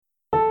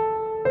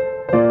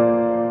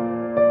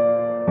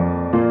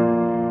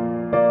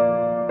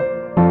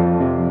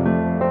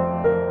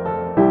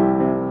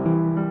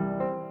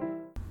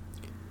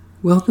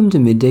Welcome to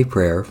Midday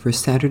Prayer for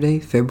Saturday,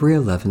 February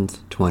 11th,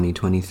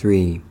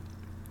 2023.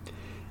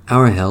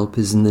 Our help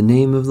is in the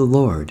name of the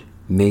Lord,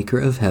 Maker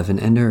of heaven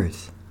and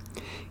earth.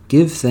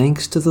 Give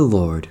thanks to the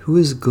Lord, who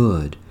is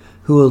good,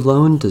 who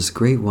alone does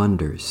great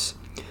wonders,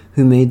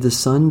 who made the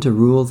sun to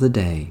rule the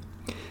day.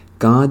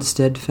 God's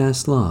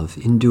steadfast love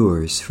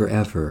endures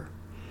forever.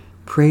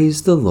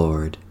 Praise the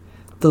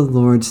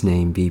Lord's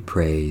name be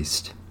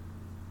praised.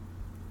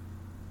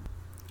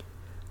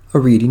 A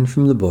reading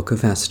from the book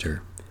of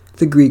Esther,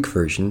 the Greek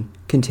version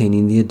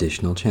containing the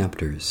additional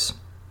chapters.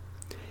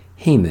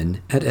 Haman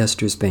at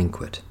Esther's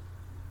banquet.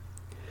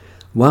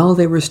 While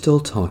they were still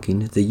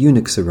talking, the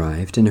eunuchs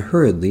arrived and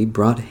hurriedly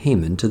brought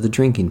Haman to the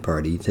drinking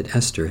party that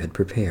Esther had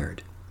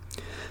prepared.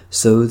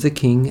 So the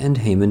king and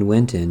Haman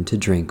went in to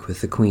drink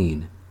with the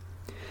queen.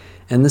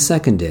 And the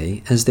second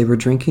day, as they were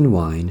drinking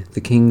wine,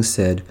 the king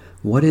said,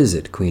 "What is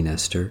it, Queen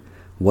Esther?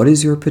 What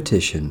is your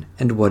petition,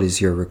 and what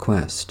is your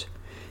request?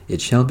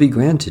 It shall be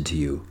granted to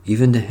you,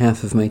 even to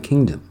half of my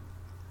kingdom."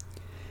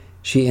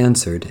 She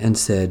answered and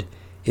said,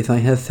 "If I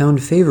have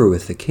found favor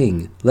with the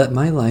king, let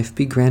my life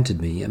be granted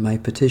me at my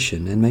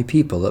petition, and my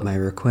people at my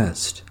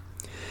request.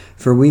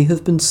 For we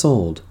have been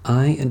sold,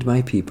 I and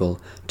my people,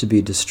 to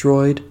be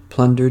destroyed,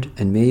 plundered,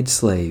 and made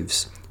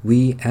slaves,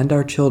 we and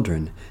our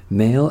children,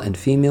 male and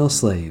female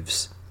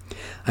slaves.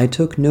 I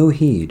took no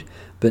heed,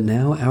 but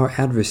now our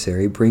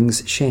adversary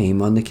brings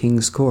shame on the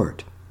king's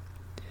court."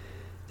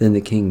 Then the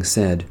king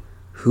said,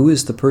 "Who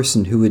is the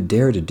person who would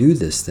dare to do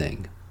this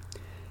thing?"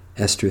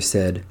 Esther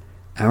said,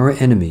 "Our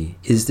enemy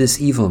is this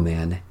evil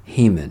man,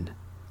 Haman."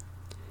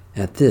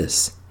 At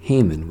this,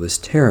 Haman was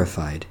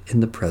terrified in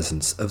the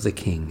presence of the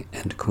king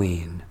and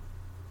queen.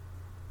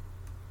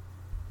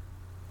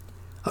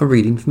 A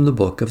reading from the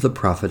book of the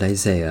prophet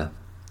Isaiah.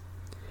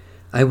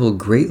 I will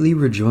greatly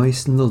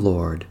rejoice in the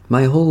Lord.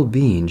 My whole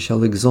being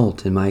shall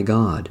exult in my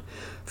God.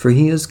 For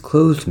he has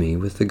clothed me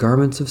with the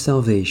garments of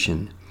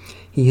salvation.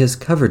 He has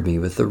covered me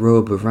with the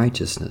robe of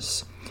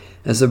righteousness.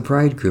 As a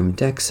bridegroom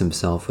decks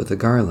himself with a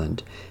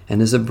garland,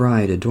 and as a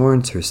bride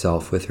adorns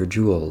herself with her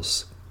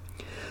jewels.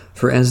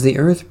 For as the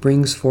earth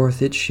brings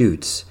forth its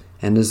shoots,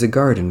 and as a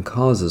garden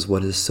causes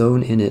what is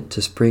sown in it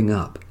to spring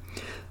up,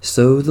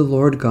 so the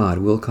Lord God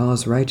will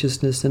cause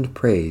righteousness and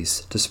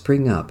praise to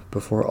spring up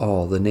before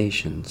all the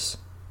nations.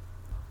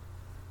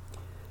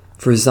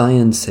 For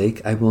Zion's sake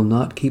I will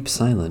not keep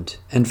silent,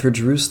 and for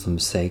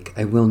Jerusalem's sake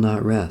I will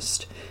not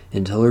rest,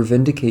 until her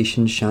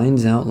vindication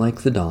shines out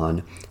like the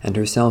dawn, and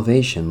her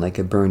salvation like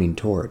a burning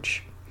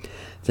torch.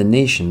 The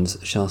nations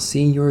shall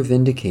see your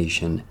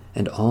vindication,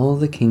 and all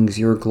the kings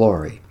your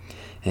glory,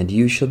 and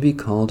you shall be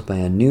called by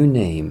a new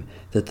name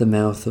that the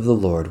mouth of the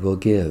Lord will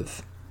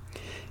give.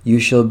 You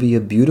shall be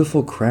a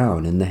beautiful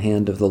crown in the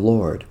hand of the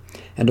Lord,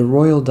 and a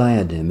royal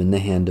diadem in the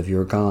hand of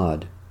your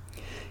God.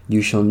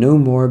 You shall no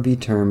more be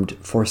termed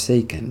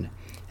forsaken,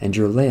 and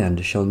your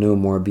land shall no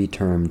more be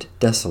termed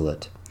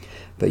desolate,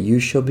 but you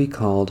shall be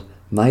called,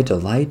 My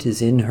delight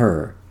is in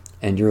her,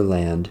 and your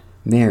land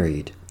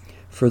married,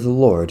 for the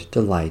Lord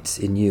delights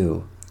in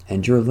you,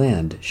 and your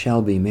land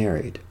shall be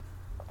married.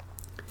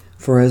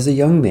 For as a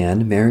young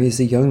man marries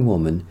a young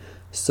woman,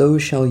 so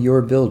shall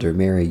your builder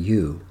marry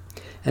you,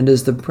 and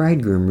as the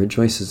bridegroom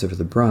rejoices over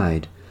the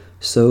bride,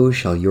 so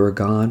shall your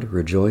God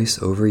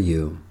rejoice over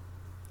you.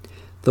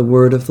 The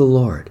word of the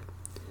Lord.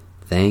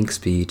 Thanks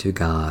be to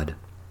God.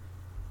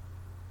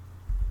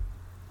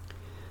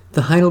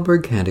 The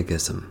Heidelberg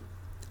Catechism.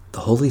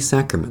 The Holy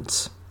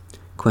Sacraments.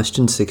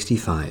 Question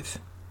 65.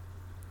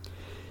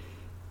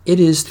 It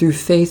is through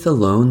faith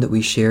alone that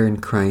we share in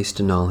Christ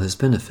and all his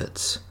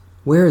benefits.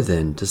 Where,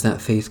 then, does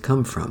that faith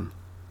come from?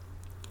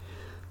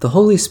 The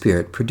Holy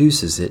Spirit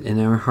produces it in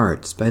our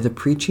hearts by the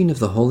preaching of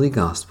the Holy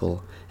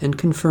Gospel and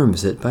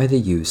confirms it by the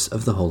use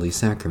of the Holy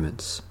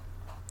Sacraments.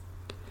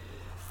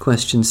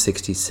 Question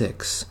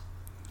 66.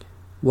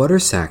 What are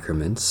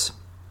sacraments?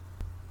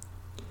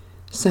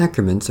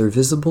 Sacraments are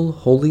visible,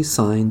 holy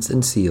signs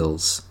and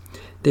seals.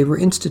 They were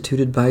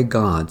instituted by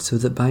God so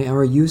that by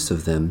our use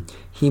of them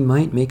he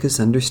might make us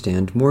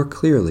understand more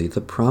clearly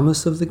the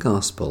promise of the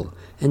gospel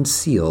and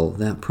seal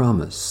that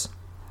promise.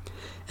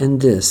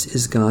 And this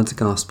is God's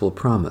gospel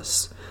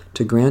promise,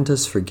 to grant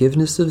us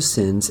forgiveness of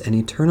sins and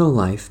eternal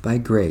life by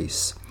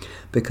grace,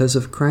 because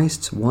of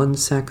Christ's one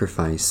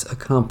sacrifice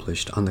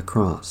accomplished on the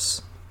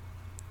cross.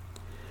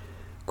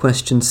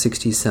 Question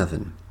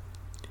 67.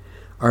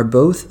 Are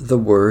both the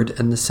Word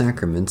and the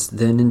sacraments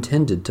then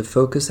intended to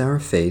focus our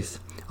faith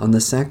on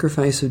the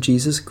sacrifice of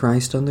Jesus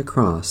Christ on the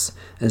cross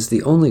as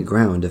the only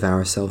ground of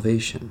our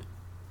salvation?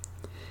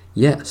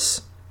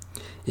 Yes.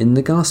 In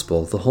the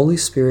Gospel, the Holy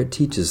Spirit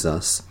teaches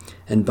us,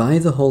 and by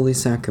the Holy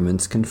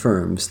Sacraments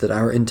confirms that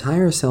our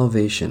entire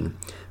salvation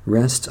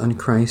rests on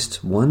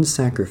Christ's one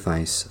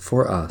sacrifice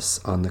for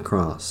us on the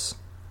cross.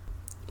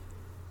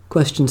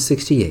 Question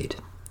 68.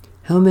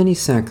 How many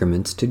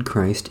sacraments did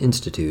Christ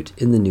institute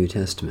in the New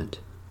Testament?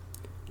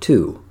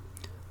 2.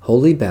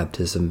 Holy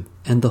Baptism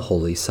and the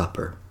Holy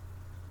Supper.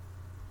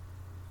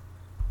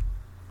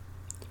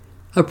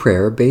 A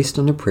prayer based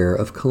on a prayer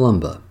of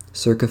Columba,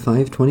 circa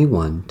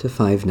 521 to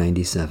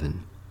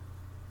 597.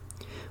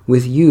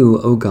 With you,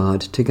 O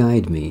God, to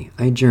guide me,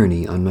 I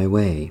journey on my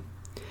way.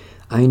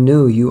 I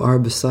know you are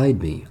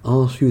beside me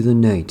all through the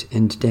night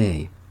and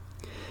day.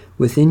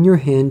 Within your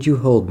hand you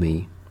hold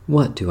me,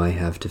 what do I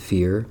have to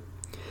fear?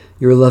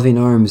 Your loving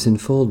arms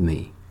enfold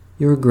me,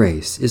 your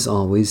grace is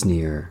always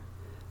near.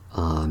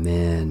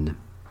 Amen.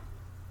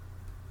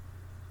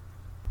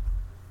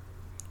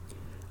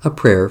 A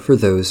prayer for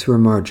those who are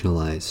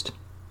marginalized.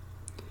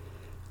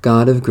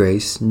 God of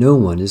grace, no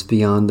one is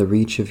beyond the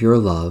reach of your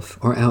love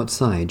or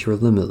outside your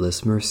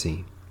limitless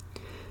mercy.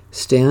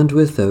 Stand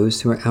with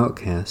those who are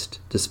outcast,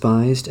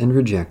 despised, and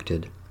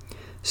rejected.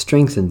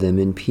 Strengthen them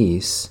in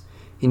peace,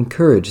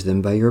 encourage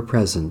them by your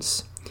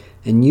presence,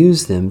 and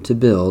use them to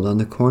build on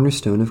the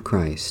cornerstone of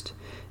Christ,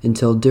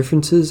 until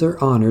differences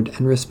are honored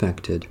and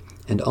respected,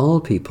 and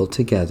all people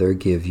together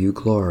give you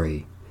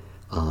glory.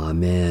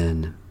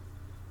 Amen.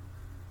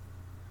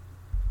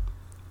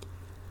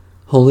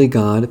 Holy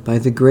God, by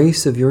the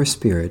grace of your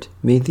Spirit,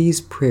 may these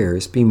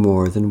prayers be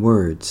more than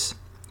words.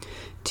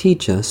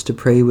 Teach us to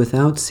pray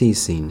without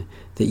ceasing,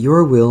 that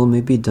your will may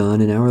be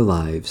done in our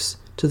lives,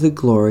 to the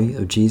glory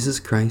of Jesus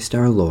Christ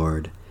our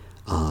Lord.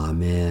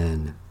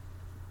 Amen.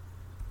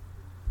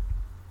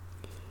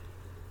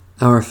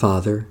 Our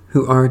Father,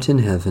 who art in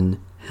heaven,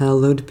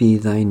 hallowed be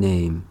thy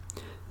name.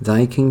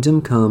 Thy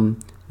kingdom come,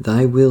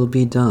 thy will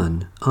be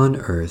done, on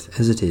earth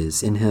as it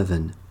is in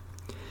heaven.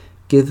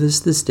 Give us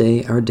this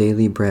day our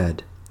daily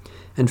bread,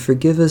 and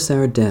forgive us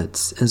our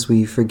debts as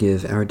we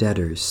forgive our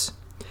debtors.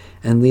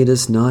 And lead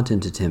us not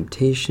into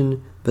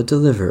temptation, but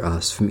deliver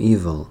us from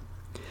evil.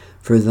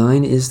 For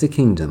thine is the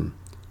kingdom,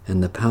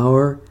 and the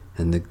power,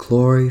 and the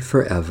glory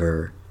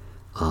forever.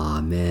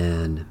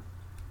 Amen.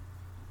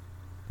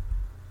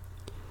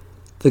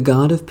 The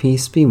God of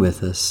peace be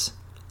with us.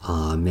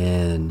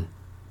 Amen.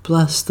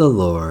 Bless the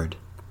Lord.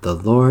 The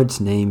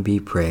Lord's name be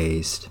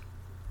praised.